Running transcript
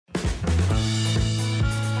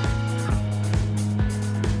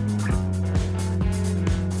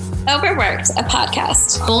Overworked, a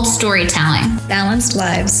podcast. Bold storytelling. Balanced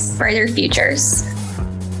lives. Brighter futures.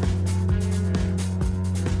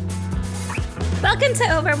 Welcome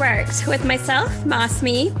to Overworked with myself,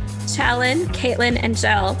 Mosmi, Challen, Caitlin, and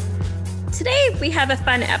Jill. Today we have a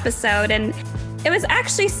fun episode, and it was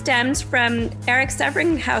actually stemmed from Eric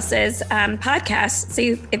Severinghouse's podcast. So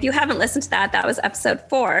if you haven't listened to that, that was episode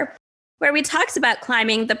 4, where we talked about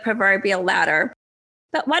climbing the proverbial ladder.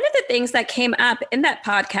 But one of the things that came up in that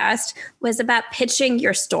podcast was about pitching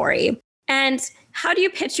your story. And how do you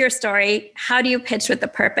pitch your story? How do you pitch with a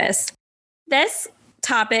purpose? This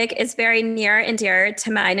topic is very near and dear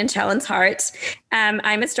to mine and Challen's heart.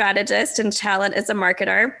 I'm a strategist and Challen is a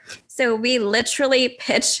marketer. So we literally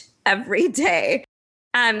pitch every day.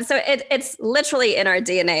 So it's literally in our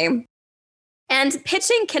DNA. And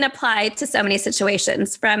pitching can apply to so many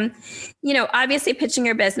situations, from, obviously pitching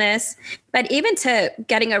your business, but even to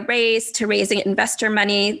getting a raise, to raising investor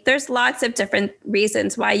money. There's lots of different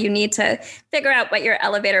reasons why you need to figure out what your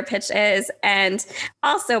elevator pitch is and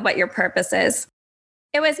also what your purpose is.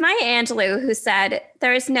 It was Maya Angelou who said,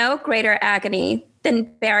 "There is no greater agony than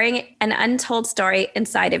bearing an untold story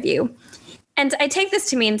inside of you." And I take this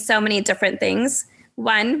to mean so many different things.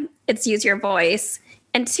 1, it's use your voice.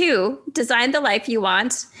 And 2, design the life you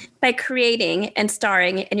want by creating and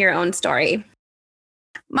starring in your own story.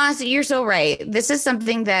 Moss, you're so right. This is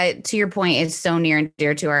something that, to your point, is so near and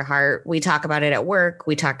dear to our heart. We talk about it at work.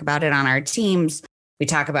 We talk about it on our teams. We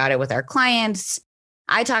talk about it with our clients.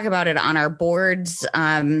 I talk about it on our boards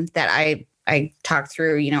that I talk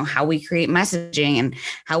through, how we create messaging and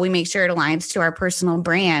how we make sure it aligns to our personal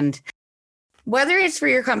brand. Whether it's for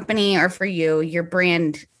your company or for you, your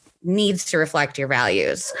brand needs to reflect your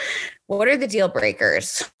values. What are the deal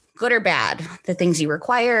breakers, good or bad, the things you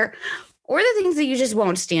require or the things that you just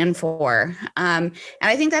won't stand for? And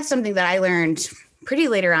I think that's something that I learned pretty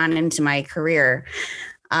later on into my career.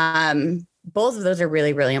 Both of those are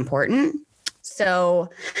really, really important.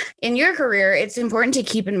 So in your career, it's important to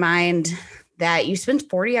keep in mind that you spend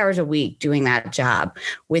 40 hours a week doing that job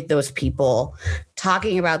with those people,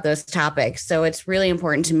 talking about those topics. So it's really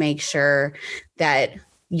important to make sure that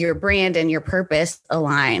your brand and your purpose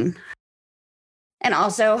align. And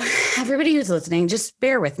also, everybody who's listening, just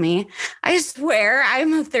bear with me. I swear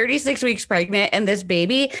I'm 36 weeks pregnant and this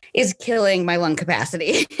baby is killing my lung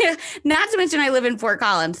capacity. Not to mention I live in Fort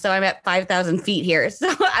Collins, so I'm at 5,000 feet here. So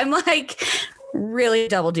I'm like really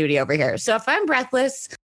double duty over here. So if I'm breathless,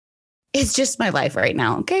 it's just my life right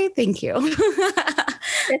now. Okay. Thank you.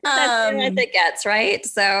 It's as good as it gets, right?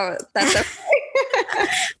 So that's okay.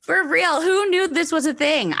 For real. Who knew this was a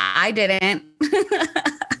thing? I didn't.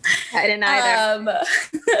 I didn't either. But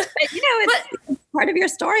it's part of your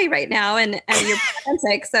story right now, and you're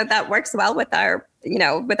authentic. So that works well with our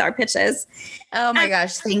pitches. Oh my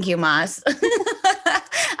gosh. Thank you, Moss.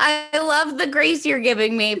 I love the grace you're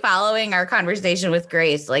giving me following our conversation with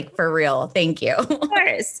Grace. Like, for real. Thank you. Of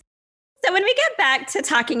course. So when we get back to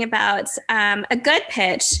talking about a good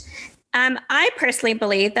pitch, I personally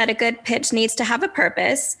believe that a good pitch needs to have a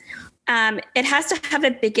purpose. It has to have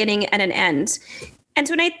a beginning and an end. And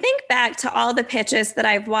when I think back to all the pitches that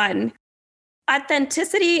I've won,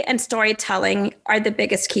 authenticity and storytelling are the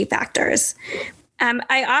biggest key factors.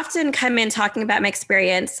 I often come in talking about my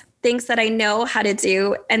experience, things that I know how to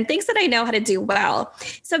do and things that I know how to do well.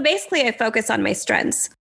 So basically, I focus on my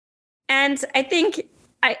strengths. And I think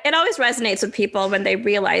it always resonates with people when they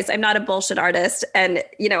realize I'm not a bullshit artist and,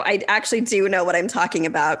 I actually do know what I'm talking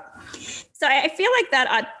about. So I feel like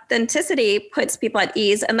that authenticity puts people at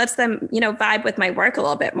ease and lets them, vibe with my work a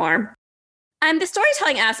little bit more. The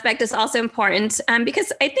storytelling aspect is also important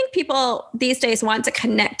because I think people these days want to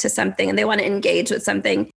connect to something and they want to engage with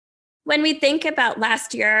something. When we think about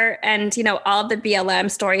last year and, all the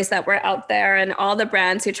BLM stories that were out there and all the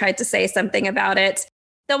brands who tried to say something about it,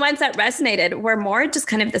 the ones that resonated were more just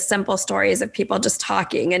kind of the simple stories of people just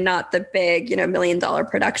talking and not the big, $1 million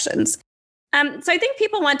productions. So I think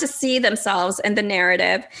people want to see themselves in the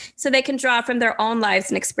narrative so they can draw from their own lives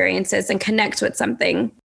and experiences and connect with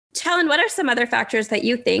something. Challen, what are some other factors that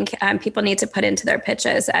you think people need to put into their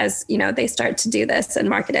pitches as, they start to do this and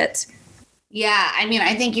market it? Yeah,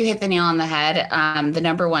 I think you hit the nail on the head. The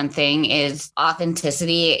number one thing is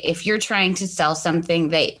authenticity. If you're trying to sell something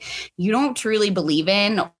that you don't truly believe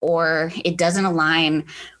in, or it doesn't align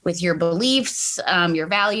with your beliefs, your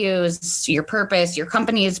values, your purpose, your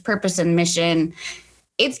company's purpose and mission,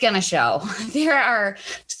 it's going to show. There are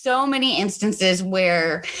so many instances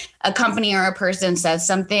where a company or a person says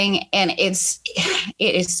something and it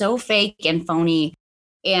is so fake and phony,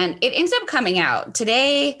 and it ends up coming out.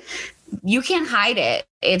 Today, you can't hide it.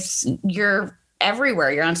 It's your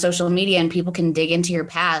everywhere. You're on social media and people can dig into your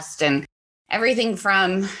past, and everything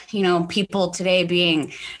from, people today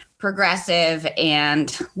being progressive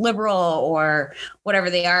and liberal or whatever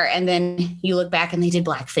they are. And then you look back and they did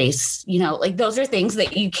blackface, like those are things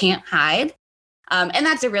that you can't hide. And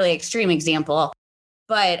that's a really extreme example,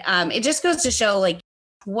 but it just goes to show, like,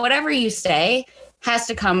 whatever you say has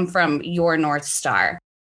to come from your North Star.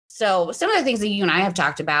 So some of the things that you and I have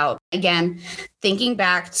talked about, again, thinking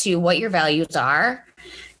back to what your values are,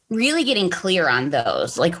 really getting clear on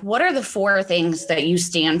those. Like, what are the 4 things that you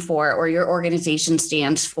stand for or your organization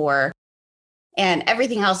stands for? And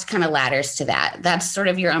everything else kind of ladders to that. That's sort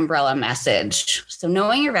of your umbrella message. So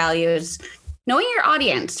knowing your values, knowing your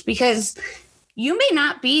audience, because you may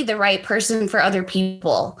not be the right person for other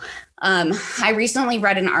people. I recently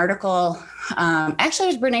read an article. Actually,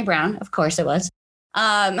 it was Brene Brown. Of course it was.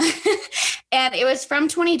 And it was from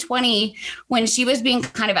 2020 when she was being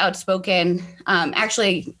kind of outspoken,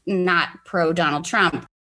 actually not pro Donald Trump.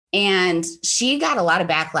 And she got a lot of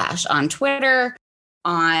backlash on Twitter,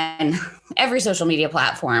 on every social media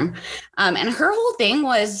platform. And her whole thing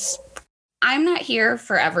was, I'm not here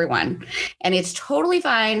for everyone. And it's totally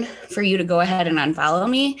fine for you to go ahead and unfollow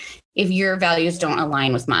me if your values don't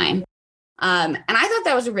align with mine. And I thought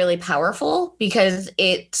that was really powerful because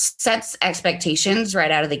it sets expectations right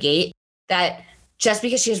out of the gate that just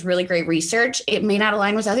because she has really great research, it may not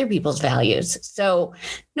align with other people's values. So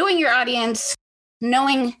knowing your audience,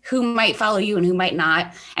 knowing who might follow you and who might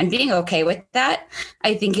not, and being okay with that,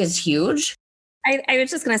 I think is huge. I was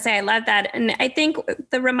just going to say, I love that. And I think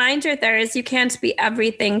the reminder there is you can't be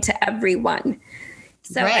everything to everyone.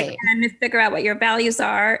 So right. Again, figure out what your values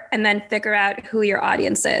are and then figure out who your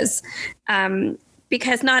audience is.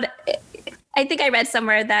 Because I think I read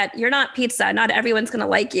somewhere that you're not pizza. Not everyone's going to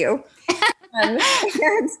like you. And,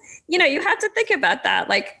 you have to think about that.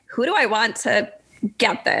 Like, who do I want to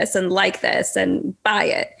get this and like this and buy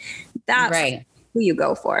it? That's right. Who you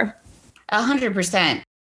go for. 100%.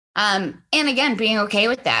 And again, being okay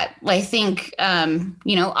with that. I think,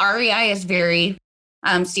 REI is very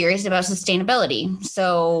serious about sustainability.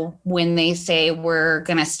 So when they say we're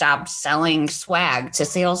going to stop selling swag to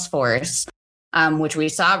Salesforce, which we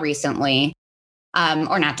saw recently,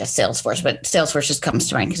 or not just Salesforce, but Salesforce just comes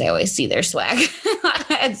to mind because I always see their swag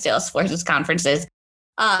at Salesforce's conferences.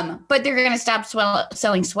 But they're going to stop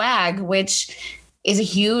selling swag, which is a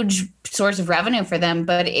huge source of revenue for them,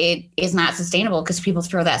 but it is not sustainable because people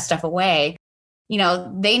throw that stuff away.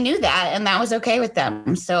 They knew that, and that was okay with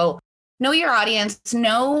them. So know your audience,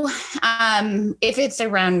 know if it's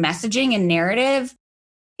around messaging and narrative.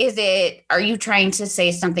 Are you trying to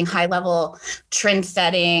say something high level, trend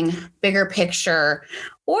setting, bigger picture,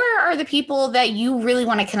 or are the people that you really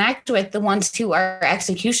want to connect with the ones who are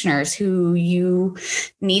executioners, who you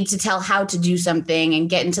need to tell how to do something and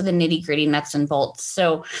get into the nitty gritty nuts and bolts?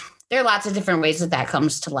 So there are lots of different ways that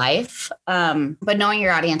comes to life. But knowing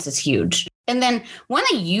your audience is huge. And then one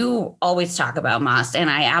that you always talk about, Mas, and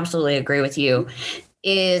I absolutely agree with you,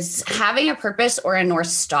 is having a purpose or a North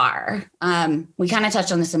Star. We kind of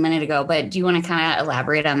touched on this a minute ago, but do you want to kind of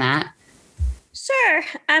elaborate on that? Sure.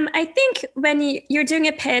 I think when you're doing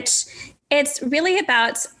a pitch, it's really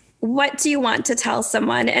about what do you want to tell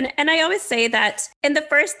someone? And I always say that in the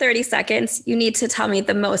first 30 seconds, you need to tell me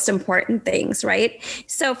the most important things, right?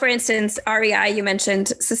 So for instance, REI, you mentioned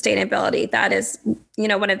sustainability. That is,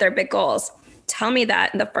 one of their big goals. Tell me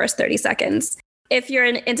that in the first 30 seconds. If you're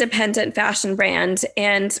an independent fashion brand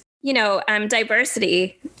and,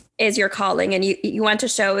 diversity is your calling and you want to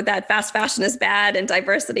show that fast fashion is bad and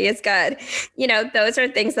diversity is good, those are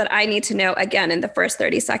things that I need to know, again, in the first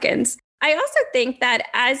 30 seconds. I also think that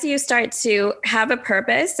as you start to have a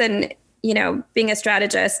purpose and, being a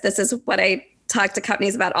strategist, this is what I talk to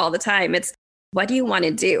companies about all the time. It's what do you want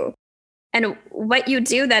to do? And what you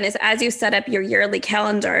do then is as you set up your yearly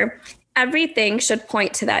calendar, everything should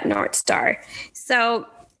point to that North Star. So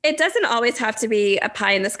it doesn't always have to be a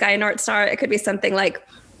pie in the sky North Star. It could be something like,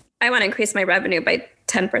 I want to increase my revenue by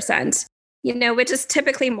 10%, which is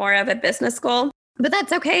typically more of a business goal. But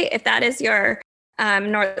that's okay. If that is your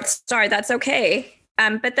North Star, that's okay.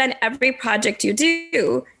 But then every project you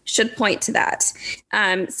do should point to that.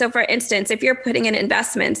 So for instance, if you're putting in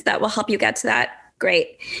investments that will help you get to that,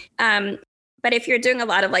 great. But if you're doing a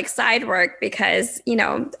lot of side work because,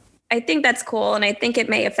 I think that's cool and I think it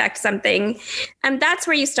may affect something, and that's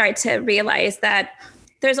where you start to realize that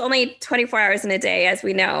there's only 24 hours in a day, as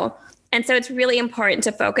we know. And so it's really important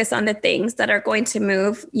to focus on the things that are going to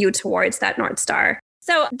move you towards that North Star.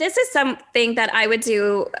 So this is something that I would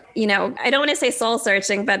do, I don't want to say soul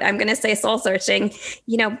searching, but I'm going to say soul searching,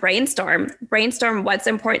 brainstorm what's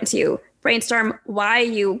important to you. brainstorm why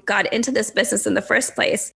you got into this business in the first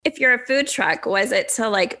place. If you're a food truck, was it to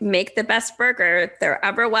like make the best burger there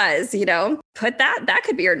ever was, put that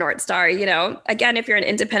could be your North Star, Again, if you're an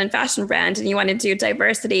independent fashion brand and you want to do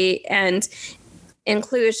diversity and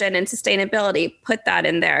inclusion and sustainability, put that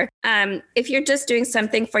in there. If you're just doing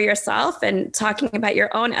something for yourself and talking about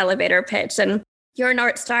your own elevator pitch, and your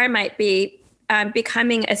North Star might be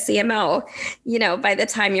becoming a CMO, by the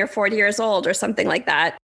time you're 40 years old or something like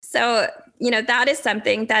that. So, that is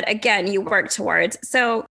something that, again, you work towards.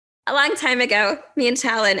 So a long time ago, me and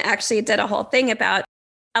Challen actually did a whole thing about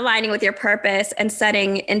aligning with your purpose and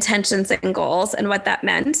setting intentions and goals and what that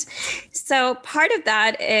meant. So part of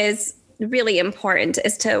that is really important,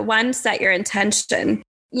 is to set your intention,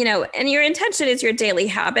 and your intention is your daily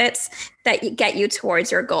habits that get you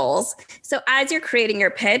towards your goals. So as you're creating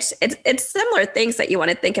your pitch, it's similar things that you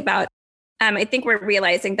want to think about. I think we're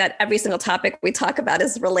realizing that every single topic we talk about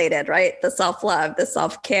is related, right? The self-love, the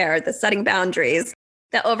self-care, the setting boundaries,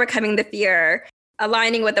 the overcoming the fear,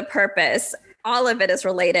 aligning with the purpose. All of it is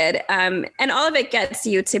related. And all of it gets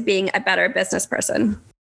you to being a better business person.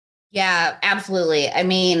 Yeah, absolutely. I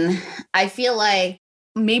mean, I feel like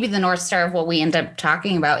maybe the North Star of what we end up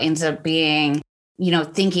talking about ends up being,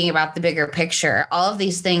 thinking about the bigger picture. All of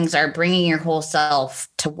these things are bringing your whole self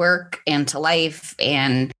to work and to life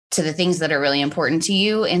and to the things that are really important to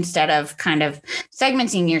you, instead of kind of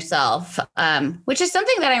segmenting yourself, which is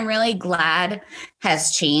something that I'm really glad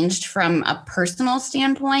has changed from a personal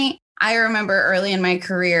standpoint. I remember early in my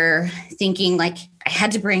career thinking like I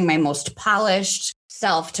had to bring my most polished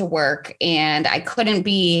self to work, and I couldn't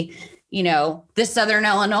be, the Southern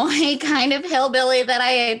Illinois kind of hillbilly that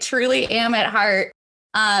I truly am at heart.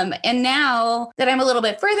 And now that I'm a little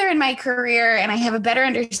bit further in my career and I have a better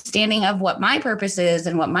understanding of what my purpose is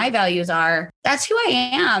and what my values are, that's who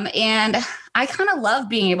I am. And I kind of love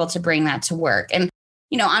being able to bring that to work. And,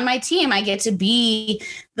 on my team, I get to be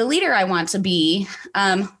the leader I want to be,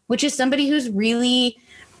 which is somebody who's really,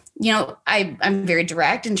 I'm very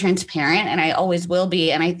direct and transparent, and I always will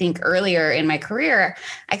be. And I think earlier in my career,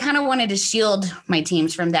 I kind of wanted to shield my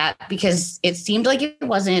teams from that because it seemed like it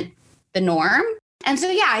wasn't the norm. And so,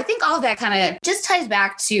 yeah, I think all of that kind of just ties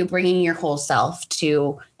back to bringing your whole self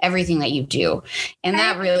to everything that you do. And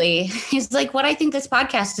that really is like what I think this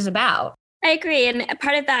podcast is about. I agree. And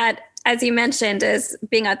part of that, as you mentioned, is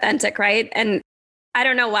being authentic, right? And I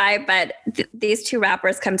don't know why, but these two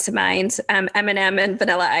rappers come to mind, Eminem and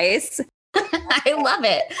Vanilla Ice. I love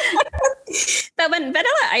it. But when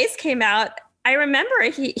Vanilla Ice came out, I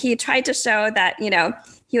remember he tried to show that,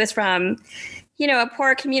 he was from a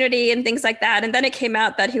poor community and things like that. And then it came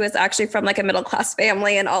out that he was actually from like a middle-class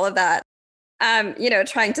family and all of that,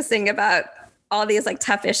 trying to sing about all these like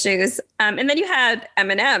tough issues. And then you had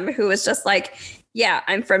Eminem, who was just like, yeah,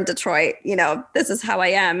 I'm from Detroit. This is how I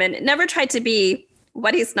am. And never tried to be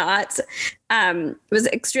what he's not. Was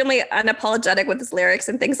extremely unapologetic with his lyrics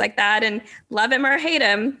and things like that. And love him or hate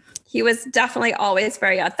him, he was definitely always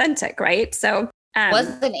very authentic, right? So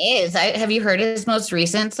have you heard his most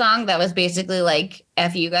recent song that was basically like,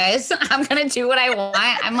 F you guys, I'm going to do what I want?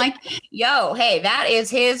 I'm like, yo, hey, that is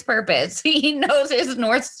his purpose. He knows his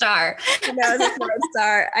North Star. He knows his North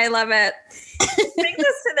Star. I love it. Brings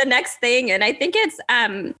us to the next thing. And I think it's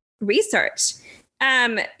research.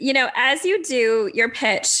 As you do your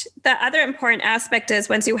pitch, the other important aspect is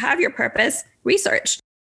once you have your purpose, research.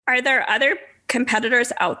 Are there other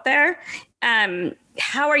competitors out there?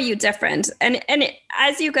 How are you different? And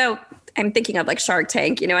as you go, I'm thinking of like Shark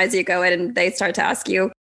Tank, as you go in and they start to ask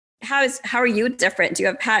you, how are you different? Do you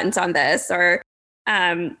have patents on this? Or,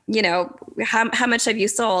 how much have you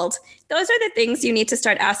sold? Those are the things you need to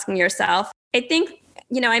start asking yourself. I think,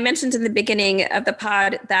 I mentioned in the beginning of the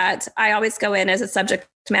pod that I always go in as a subject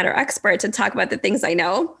matter expert to talk about the things I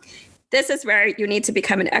know. This is where you need to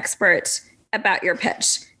become an expert about your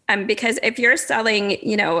pitch. Because if you're selling,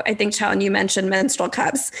 I think, Challen, you mentioned menstrual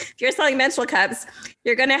cups. If you're selling menstrual cups,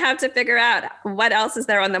 you're going to have to figure out what else is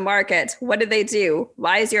there on the market. What do they do?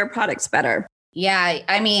 Why is your product better? Yeah,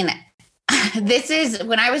 I mean, this is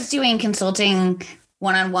when I was doing consulting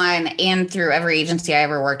one-on-one and through every agency I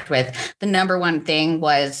ever worked with, the number one thing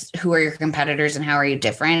was, who are your competitors and how are you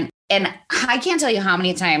different? And I can't tell you how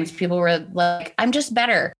many times people were like, I'm just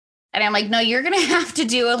better. And I'm like, no, you're going to have to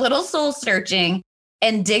do a little soul searching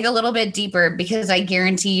and dig a little bit deeper, because I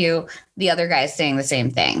guarantee you the other guy's saying the same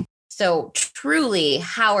thing. So truly,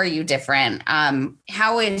 how are you different?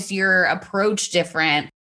 How is your approach different?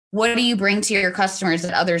 What do you bring to your customers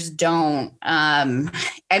that others don't? I'm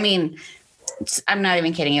not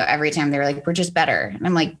even kidding you. Every time they're like, we're just better. And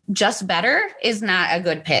I'm like, just better is not a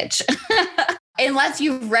good pitch. unless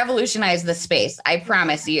you've revolutionized the space, I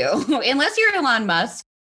promise you. Unless you're Elon Musk,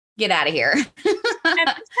 get out of here.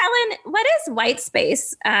 Helen, what is white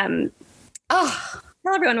space? Tell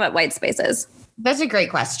everyone what white space is. That's a great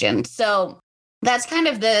question. So that's kind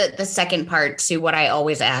of the second part to what I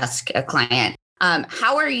always ask a client.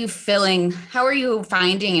 How are you finding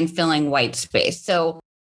and filling white space? So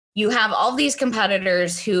you have all these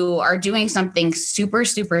competitors who are doing something super,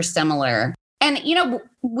 super similar. And,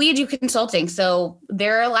 we do consulting. So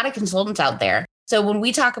there are a lot of consultants out there. So when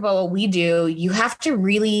we talk about what we do, you have to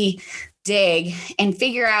really dig and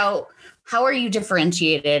figure out how are you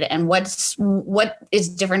differentiated and what is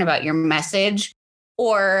different about your message?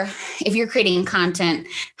 Or if you're creating content,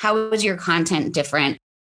 how is your content different?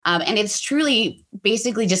 And it's truly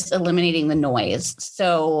basically just eliminating the noise.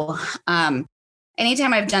 So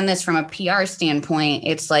anytime I've done this from a PR standpoint,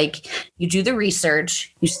 it's like you do the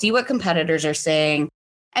research, you see what competitors are saying,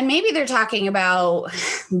 and maybe they're talking about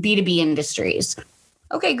B2B industries.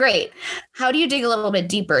 Okay, great. How do you dig a little bit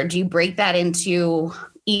deeper? Do you break that into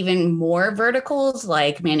even more verticals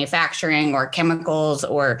like manufacturing or chemicals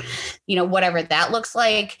or, whatever that looks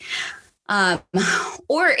like?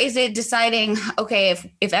 Or is it deciding, okay,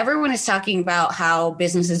 if everyone is talking about how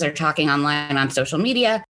businesses are talking online on social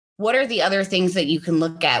media, what are the other things that you can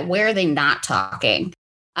look at? Where are they not talking?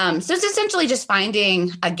 So it's essentially just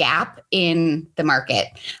finding a gap in the market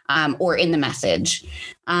or in the message.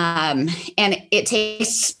 And it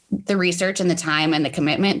takes the research and the time and the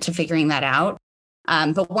commitment to figuring that out.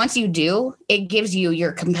 But once you do, it gives you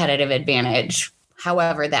your competitive advantage,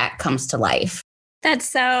 however that comes to life. That's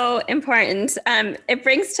so important. It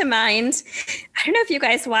brings to mind, I don't know if you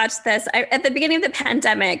guys watched this. At the beginning of the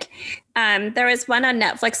pandemic, there was one on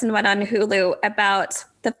Netflix and one on Hulu about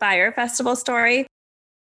the Fyre Festival story.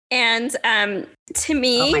 And to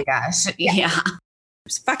me, oh my gosh, yeah. It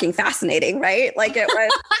was fucking fascinating, right? Like it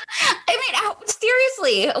was. I mean,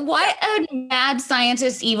 seriously, what a mad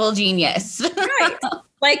scientist, evil genius. Right.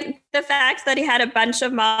 Like the fact that he had a bunch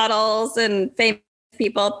of models and famous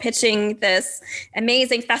people pitching this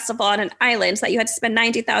amazing festival on an island that you had to spend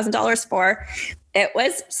 $90,000 for. It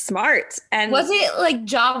was smart. And was it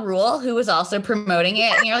like Ja Rule who was also promoting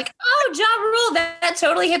it? And you're like, oh, Ja Rule, that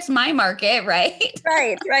totally hits my market, right?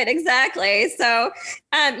 Right, exactly. So,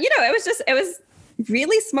 it was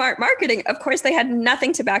really smart marketing. Of course, they had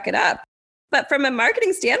nothing to back it up. But from a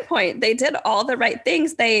marketing standpoint, they did all the right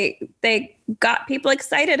things. They got people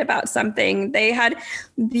excited about something. They had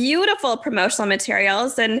beautiful promotional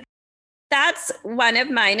materials. And that's one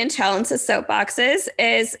of mine and Challenge's soapboxes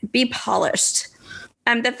is be polished.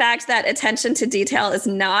 The fact that attention to detail is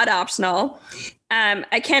not optional.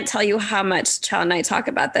 I can't tell you how much Chal and I talk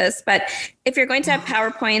about this, but if you're going to have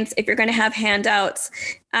PowerPoints, if you're going to have handouts,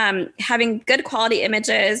 having good quality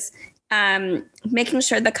images, making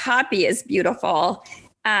sure the copy is beautiful,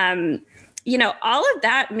 all of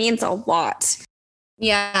that means a lot.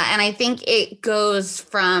 Yeah. And I think it goes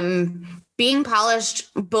from being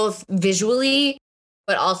polished both visually,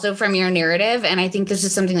 but also from your narrative. And I think this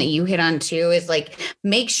is something that you hit on too, is like,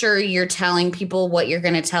 make sure you're telling people what you're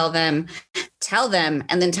going to tell them,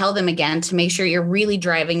 and then tell them again to make sure you're really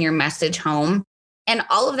driving your message home. And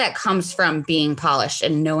all of that comes from being polished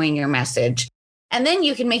and knowing your message. And then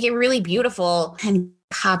you can make it really beautiful and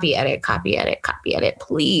copy edit,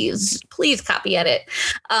 please copy edit.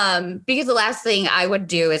 Because the last thing I would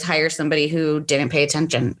do is hire somebody who didn't pay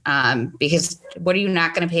attention. Because what are you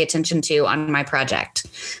not going to pay attention to on my project?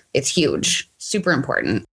 It's huge, super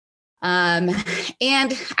important. And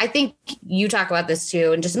I think you talk about this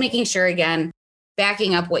too, and just making sure, again,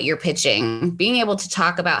 backing up what you're pitching, being able to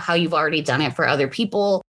talk about how you've already done it for other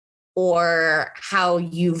people, or how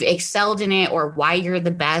you've excelled in it, or why you're the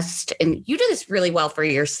best. And you do this really well for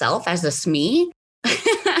yourself as a SME.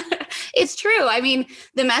 It's true. I mean,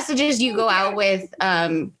 the messages you go out with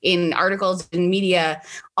in articles and media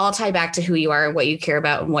all tie back to who you are and what you care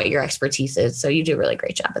about and what your expertise is. So you do a really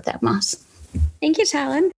great job at that, Moss. Thank you,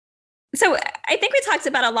 Challen. So I think we talked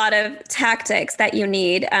about a lot of tactics that you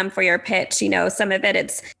need for your pitch. Some of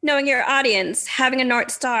it's knowing your audience, having a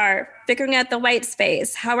North Star, figuring out the white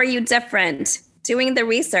space. How are you different? Doing the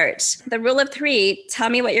research. The rule of 3, tell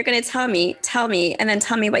me what you're going to tell me, and then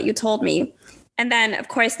tell me what you told me. And then, of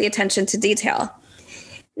course, the attention to detail.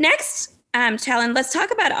 Next, Challen, let's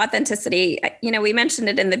talk about authenticity. We mentioned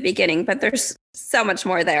it in the beginning, but there's so much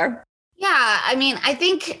more there. Yeah, I mean, I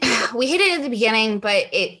think we hit it at the beginning, but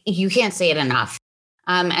you can't say it enough.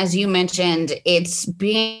 As you mentioned, it's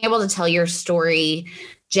being able to tell your story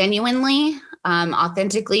genuinely,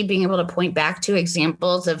 authentically, being able to point back to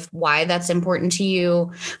examples of why that's important to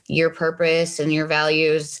you, your purpose and your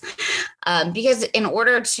values. Because in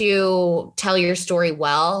order to tell your story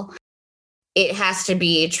well, it has to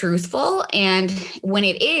be truthful. And when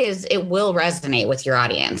it is, it will resonate with your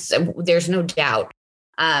audience. There's no doubt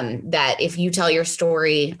that if you tell your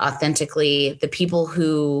story authentically, the people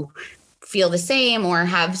who feel the same or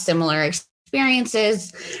have similar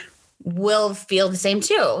experiences will feel the same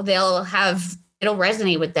too. It'll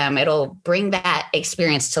resonate with them. It'll bring that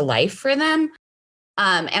experience to life for them.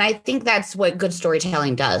 And I think that's what good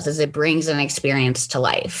storytelling does, is it brings an experience to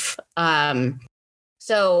life.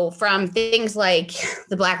 So from things like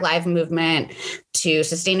the Black Lives Movement to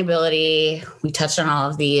sustainability, we touched on all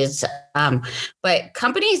of these. But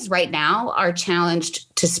companies right now are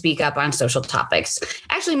challenged to speak up on social topics.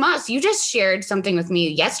 Actually, Moss, you just shared something with me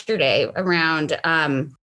yesterday around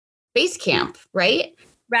Basecamp, right?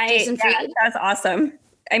 Right. Yeah, that was awesome.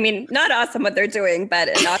 I mean, not awesome what they're doing, but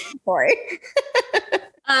an awesome story.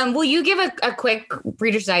 Will you give a quick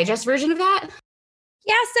Reader's Digest version of that?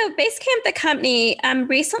 Yeah, so Basecamp, the company,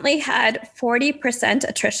 recently had 40%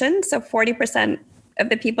 attrition, so 40% of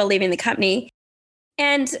the people leaving the company.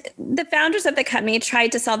 And the founders of the company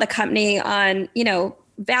tried to sell the company on,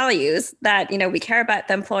 values that, we care about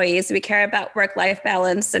the employees, we care about work-life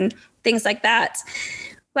balance and things like that.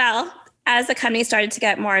 Well, as the company started to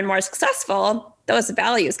get more and more successful, those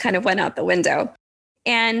values kind of went out the window.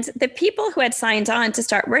 And the people who had signed on to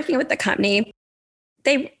start working with the company,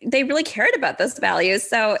 they really cared about those values.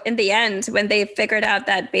 So in the end, when they figured out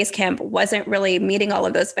that Basecamp wasn't really meeting all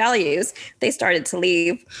of those values, they started to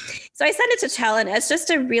leave. So I sent it to Challen as just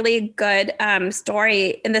a really good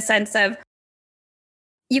story in the sense of,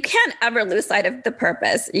 you can't ever lose sight of the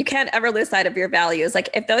purpose. You can't ever lose sight of your values. Like,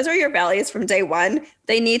 if those are your values from day one,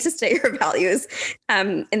 they need to stay your values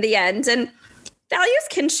in the end. And values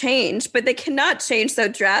can change, but they cannot change so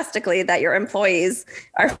drastically that your employees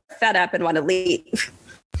are fed up and want to leave.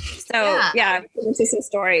 So yeah, into some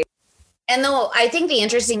story. And though I think the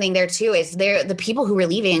interesting thing there too is the people who were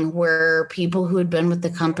leaving were people who had been with the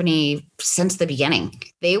company since the beginning.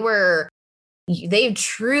 They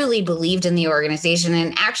truly believed in the organization.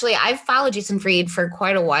 And actually, I've followed Jason Fried for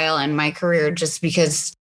quite a while in my career, just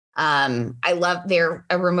because I love they're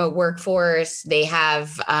a remote workforce. They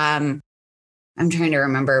have, I'm trying to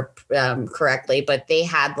remember correctly, but they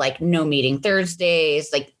had like no meeting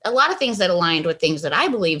Thursdays, like a lot of things that aligned with things that I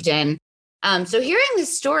believed in. So hearing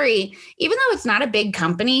this story, even though it's not a big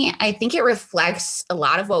company, I think it reflects a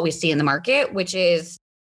lot of what we see in the market, which is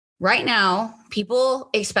right now, people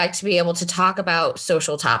expect to be able to talk about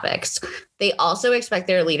social topics. They also expect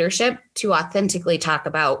their leadership to authentically talk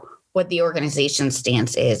about what the organization's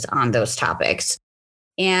stance is on those topics.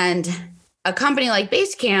 And a company like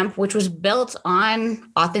Basecamp, which was built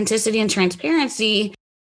on authenticity and transparency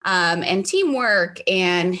and teamwork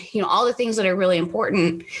and all the things that are really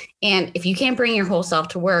important. And if you can't bring your whole self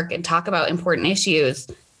to work and talk about important issues,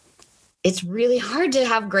 it's really hard to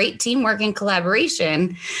have great teamwork and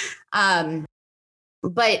collaboration.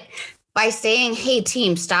 But by saying, hey,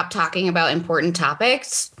 team, stop talking about important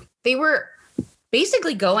topics, they were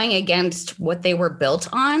basically going against what they were built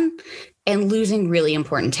on and losing really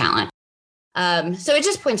important talent. So it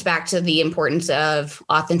just points back to the importance of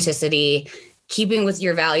authenticity, keeping with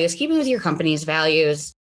your values, keeping with your company's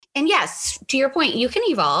values. And yes, to your point, you can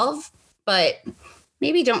evolve, but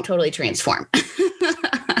maybe don't totally transform.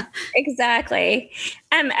 Exactly.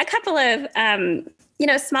 A couple of,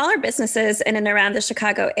 smaller businesses in and around the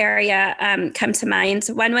Chicago area come to mind.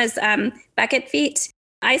 One was Bucket Feet.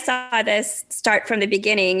 I saw this start from the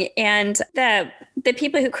beginning, and the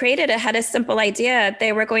people who created it had a simple idea.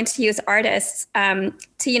 They were going to use artists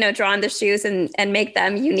to, draw on the shoes and make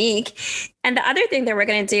them unique. And the other thing they were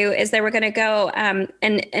going to do is they were going to go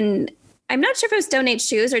and I'm not sure if it was donate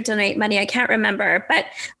shoes or donate money. I can't remember, but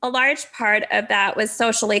a large part of that was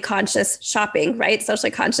socially conscious shopping, right?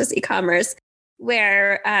 Socially conscious e-commerce,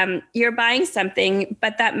 where you're buying something,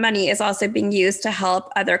 but that money is also being used to help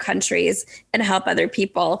other countries and help other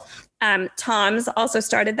people. Tom's also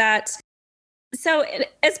started that. So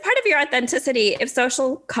as part of your authenticity, if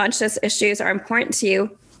social conscious issues are important to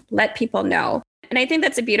you, let people know. And I think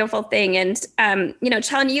that's a beautiful thing. And,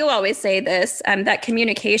 Challen, you always say this, that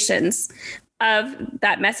communications of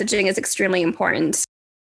that messaging is extremely important.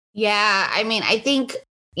 Yeah. I mean, I think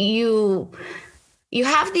you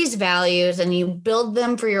have these values and you build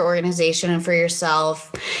them for your organization and for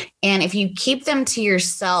yourself. And if you keep them to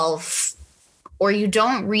yourself, or you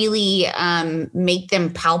don't really make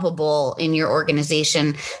them palpable in your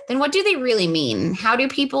organization, then what do they really mean? How do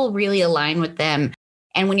people really align with them?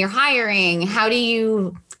 And when you're hiring, how do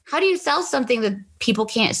you sell something that people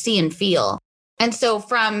can't see and feel? And so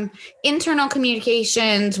from internal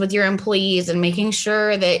communications with your employees and making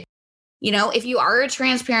sure that, if you are a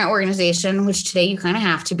transparent organization, which today you kind of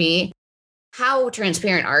have to be, how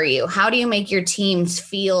transparent are you? How do you make your teams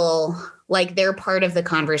feel like they're part of the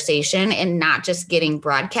conversation and not just getting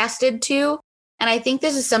broadcasted to? And I think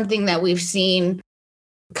this is something that we've seen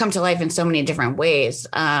come to life in so many different ways,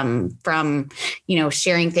 from,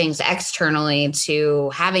 sharing things externally to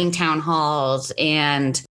having town halls.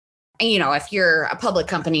 And, if you're a public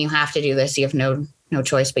company, you have to do this. You have no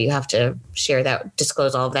choice, but you have to share that,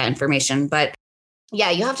 disclose all of that information. But yeah,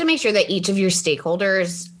 you have to make sure that each of your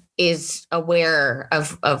stakeholders is aware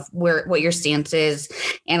of what your stance is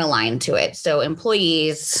and aligned to it. So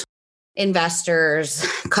employees, investors,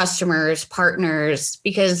 customers, partners,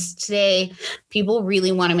 because today people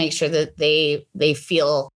really want to make sure that they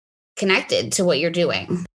feel connected to what you're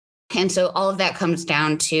doing. And so all of that comes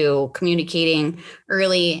down to communicating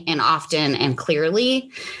early and often and clearly,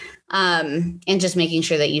 and just making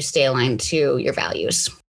sure that you stay aligned to your values.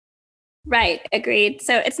 Right. Agreed.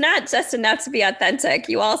 So it's not just enough to be authentic.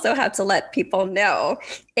 You also have to let people know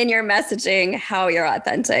in your messaging how you're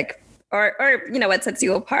authentic or what sets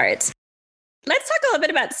you apart. Let's talk a little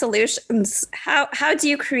bit about solutions. How do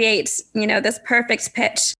you create, this perfect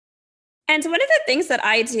pitch? And one of the things that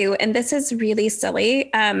I do, and this is really silly,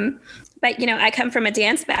 but, I come from a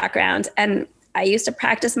dance background and I used to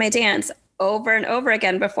practice my dance over and over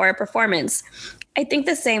again before a performance. I think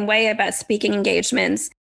the same way about speaking engagements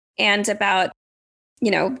and about,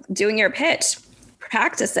 doing your pitch.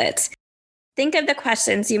 Practice it. Think of the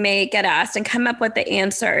questions you may get asked and come up with the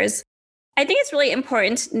answers. I think it's really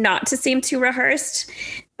important not to seem too rehearsed,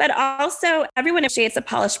 but also everyone appreciates a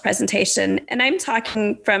polished presentation. And I'm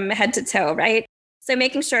talking from head to toe, right? So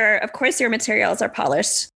making sure, of course, your materials are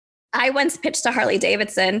polished. I once pitched to Harley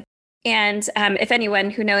Davidson. And if anyone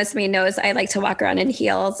who knows me knows I like to walk around in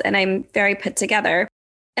heels and I'm very put together.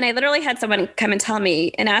 And I literally had someone come and tell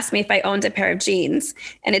me and ask me if I owned a pair of jeans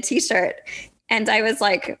and a t-shirt. And I was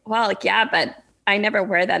like, well, yeah, but I never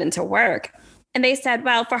wear that into work. And they said,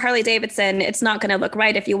 well, for Harley Davidson, it's not going to look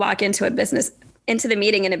right if you walk into the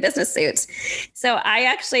meeting in a business suit. So I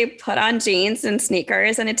actually put on jeans and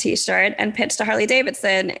sneakers and a t-shirt and pitched to Harley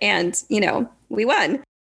Davidson and, we won.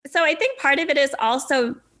 So I think part of it is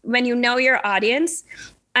also when you know your audience,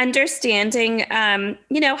 understanding,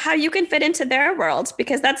 how you can fit into their world,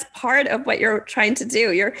 because that's part of what you're trying to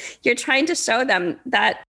do. You're trying to show them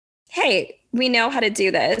that, hey, we know how to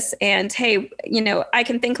do this. And hey, I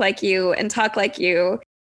can think like you and talk like you.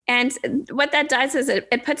 And what that does is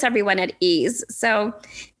it puts everyone at ease. So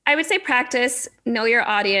I would say practice, know your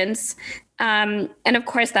audience, and of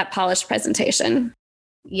course that polished presentation.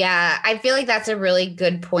 Yeah, I feel like that's a really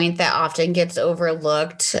good point that often gets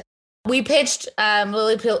overlooked. We pitched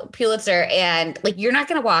Lilly Pulitzer, and you're not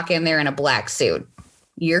going to walk in there in a black suit.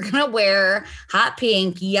 You're going to wear hot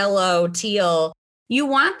pink, yellow, teal. You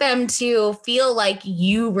want them to feel like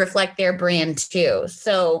you reflect their brand too.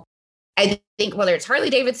 So I think whether it's Harley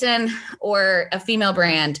Davidson or a female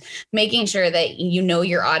brand, making sure that you know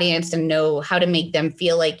your audience and know how to make them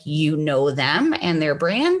feel like you know them and their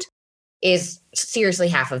brand is seriously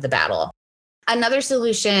half of the battle. Another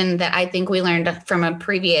solution that I think we learned from a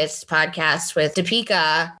previous podcast with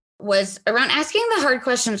Deepika was around asking the hard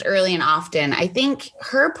questions early and often. I think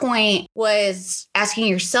her point was asking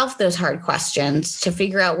yourself those hard questions to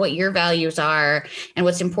figure out what your values are and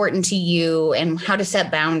what's important to you and how to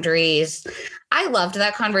set boundaries. I loved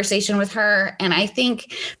that conversation with her. And I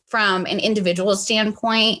think from an individual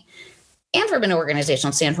standpoint and from an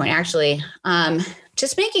organizational standpoint, actually,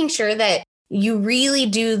 just making sure that you really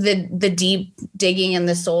do the deep digging and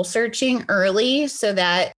the soul searching early so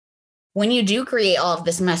that when you do create all of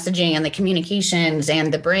this messaging and the communications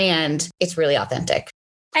and the brand, it's really authentic.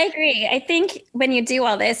 I agree. I think when you do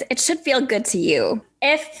all this, it should feel good to you.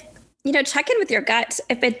 If, check in with your gut.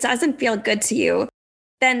 If it doesn't feel good to you,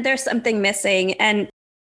 then there's something missing. And,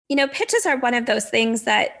 pitches are one of those things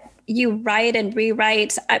that you write and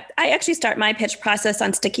rewrite. I actually start my pitch process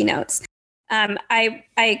on sticky notes.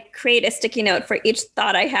 I create a sticky note for each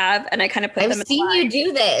thought I have, and I kind of put them. I've seen you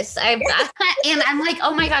do this. And I'm like,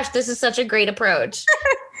 oh my gosh, this is such a great approach.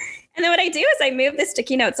 And then what I do is I move the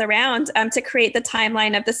sticky notes around to create the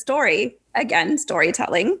timeline of the story. Again,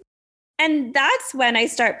 storytelling. And that's when I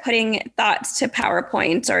start putting thoughts to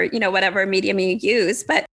PowerPoint or, whatever medium you use.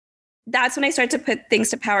 But that's when I start to put things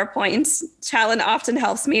to PowerPoint. Challen often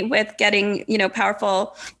helps me with getting,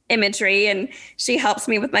 powerful imagery, and she helps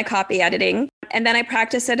me with my copy editing. And then I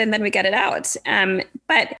practice it and then we get it out.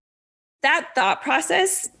 But that thought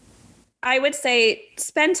process, I would say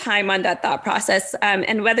spend time on that thought process.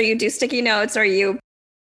 And whether you do sticky notes or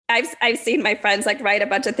I've seen my friends like write a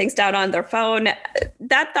bunch of things down on their phone.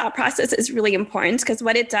 That thought process is really important because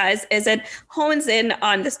what it does is it hones in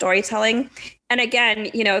on the storytelling. And again,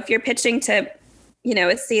 if you're pitching to,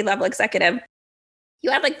 a C-level executive,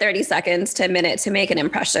 you have like 30 seconds to a minute to make an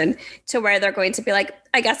impression to where they're going to be like,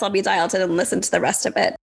 I guess I'll be dialed in and listen to the rest of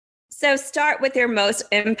it. So start with your most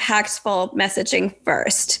impactful messaging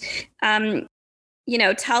first.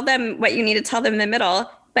 Tell them what you need to tell them in the middle,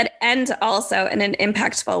 but end also in an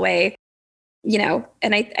impactful way,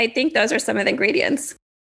 and I think those are some of the ingredients.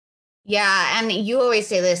 Yeah. And you always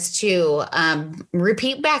say this too,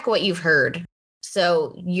 repeat back what you've heard.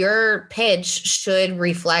 So your pitch should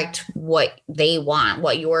reflect what they want,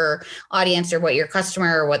 what your audience or what your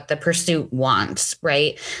customer or what the pursuit wants,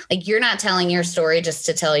 right? Like you're not telling your story just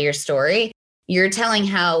to tell your story. You're telling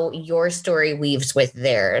how your story weaves with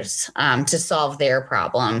theirs to solve their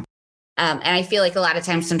problem. And I feel like a lot of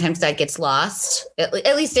times, sometimes that gets lost, at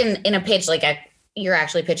least in a pitch, like you're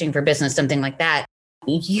actually pitching for business, something like that.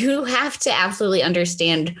 You have to absolutely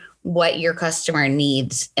understand what your customer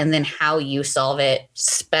needs and then how you solve it,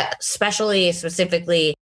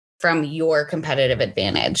 specifically from your competitive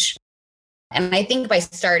advantage. And I think by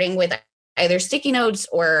starting with either sticky notes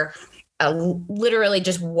or literally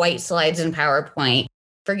just white slides in PowerPoint,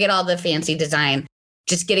 forget all the fancy design,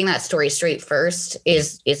 just getting that story straight first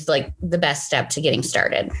is like the best step to getting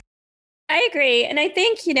started. I agree. And I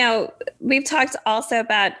think, we've talked also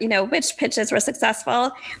about, which pitches were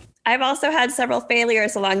successful. I've also had several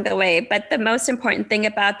failures along the way, but the most important thing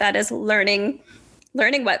about that is learning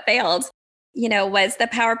what failed. Was the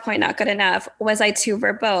PowerPoint not good enough? Was I too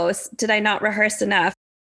verbose? Did I not rehearse enough?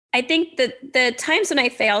 I think that the times when I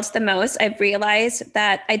failed the most, I've realized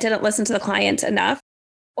that I didn't listen to the client enough,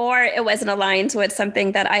 or it wasn't aligned with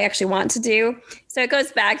something that I actually want to do. So it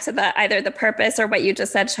goes back to either the purpose or what you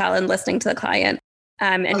just said, Shallon, listening to the client.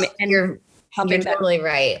 And you're totally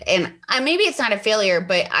right. And maybe it's not a failure,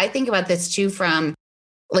 but I think about this too from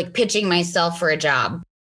like pitching myself for a job.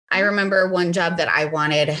 I remember one job that I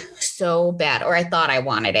wanted so bad, or I thought I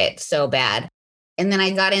wanted it so bad. And then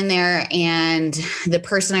I got in there and the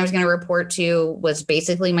person I was going to report to was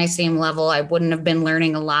basically my same level. I wouldn't have been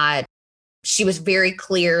learning a lot. She was very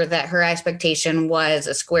clear that her expectation was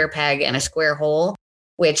a square peg and a square hole,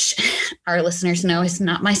 which our listeners know is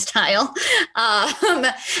not my style.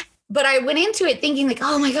 But I went into it thinking like,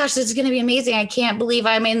 oh my gosh, this is going to be amazing. I can't believe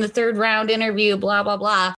I'm in the 3rd round interview, blah, blah,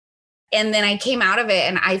 blah. And then I came out of it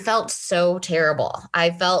and I felt so terrible.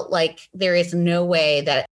 I felt like there is no way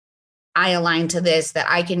that I align to this, that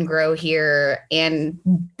I can grow here. And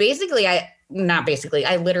basically,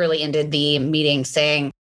 I literally ended the meeting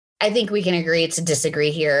saying, I think we can agree to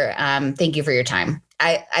disagree here. Thank you for your time.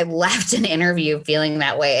 I left an interview feeling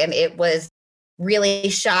that way. And it was really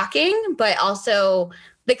shocking, but also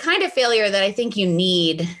the kind of failure that I think you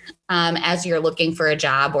need as you're looking for a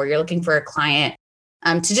job or you're looking for a client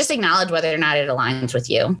to just acknowledge whether or not it aligns with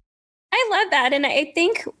you. I love that. And I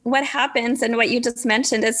think what happens and what you just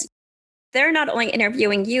mentioned is they're not only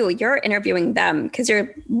interviewing you, you're interviewing them because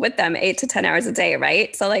you're with them 8 to 10 hours a day,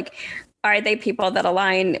 right? So like, are they people that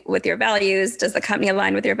align with your values? Does the company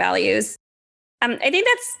align with your values? I think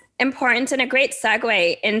that's important and a great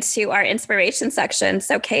segue into our inspiration section.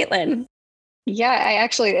 So Caitlin. Yeah,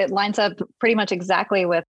 it lines up pretty much exactly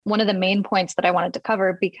with one of the main points that I wanted to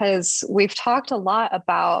cover, because we've talked a lot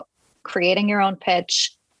about creating your own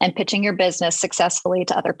pitch and pitching your business successfully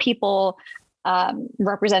to other people,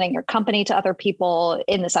 representing your company to other people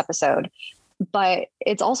in this episode. But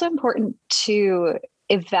it's also important to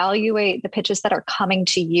evaluate the pitches that are coming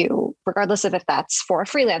to you, regardless of if that's for a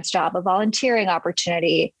freelance job, a volunteering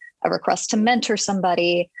opportunity, a request to mentor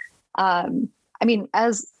somebody.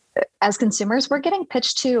 As consumers, we're getting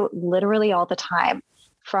pitched to literally all the time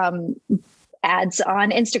from ads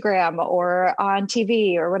on Instagram or on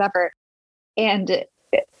TV or whatever. And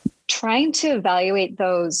trying to evaluate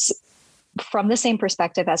those from the same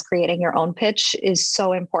perspective as creating your own pitch is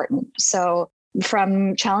so important. So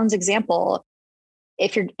from Shallon's example,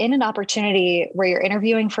 if you're in an opportunity where you're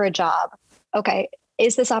interviewing for a job, okay,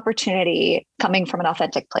 is this opportunity coming from an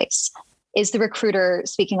authentic place? Is the recruiter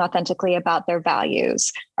speaking authentically about their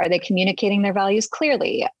values? Are they communicating their values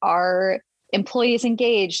clearly? Are employees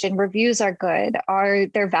engaged and reviews are good? Are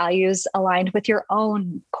their values aligned with your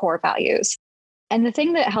own core values? And the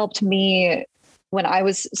thing that helped me when I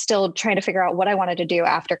was still trying to figure out what I wanted to do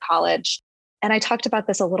after college, and I talked about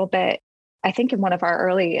this a little bit, I think in one of our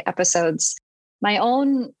early episodes, my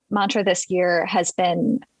own mantra this year has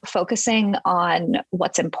been focusing on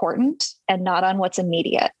what's important and not on what's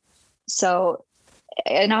immediate. So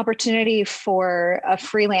an opportunity for a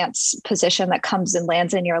freelance position that comes and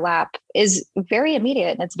lands in your lap is very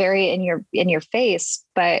immediate and it's very in your face,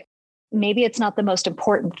 but maybe it's not the most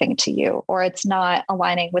important thing to you, or it's not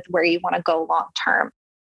aligning with where you want to go long term.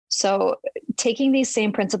 So taking these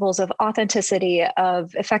same principles of authenticity,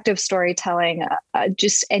 of effective storytelling,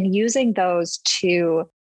 and using those to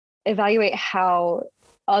evaluate how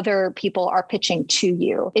other people are pitching to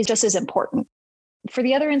you is just as important. For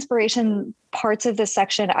the other inspiration parts of this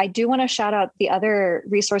section, I do want to shout out the other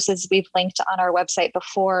resources we've linked on our website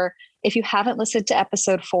before. If you haven't listened to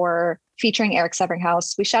episode 4 featuring Eric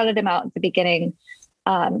Severinghaus, we shouted him out at the beginning,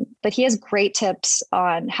 but he has great tips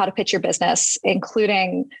on how to pitch your business,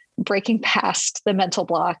 including breaking past the mental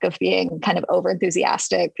block of being kind of over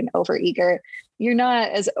enthusiastic and over eager. You're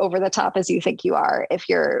not as over the top as you think you are if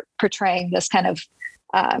you're portraying this kind of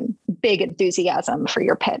big enthusiasm for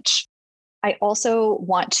your pitch. I also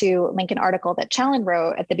want to link an article that Challen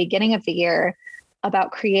wrote at the beginning of the year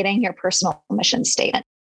about creating your personal mission statement.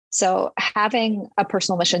 So having a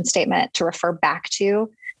personal mission statement to refer back to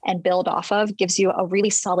and build off of gives you a really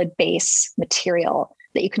solid base material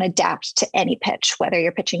that you can adapt to any pitch, whether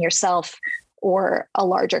you're pitching yourself or a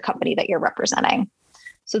larger company that you're representing.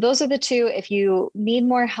 So those are the two. If you need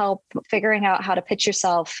more help figuring out how to pitch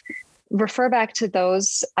yourself, refer back to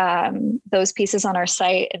those pieces on our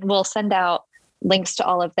site, and we'll send out links to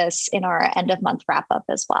all of this in our end of month wrap up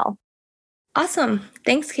as well. Awesome.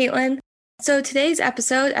 Thanks, Caitlin. So today's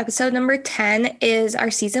episode number 10, is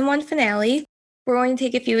our season 1 finale. We're going to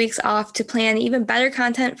take a few weeks off to plan even better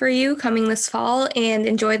content for you coming this fall and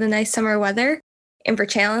enjoy the nice summer weather. And for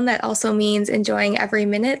Challen, that also means enjoying every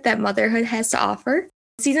minute that motherhood has to offer.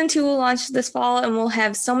 Season 2 will launch this fall, and we'll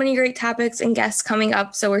have so many great topics and guests coming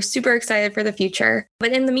up, so we're super excited for the future.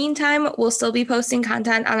 But in the meantime, we'll still be posting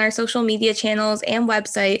content on our social media channels and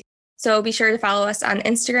website, so be sure to follow us on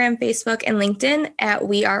Instagram, Facebook, and LinkedIn at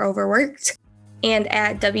We Are Overworked and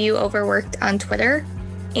at W Overworked on Twitter.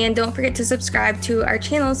 And don't forget to subscribe to our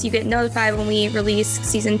channel so you get notified when we release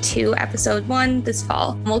Season 2, Episode 1 this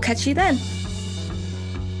fall. We'll catch you then.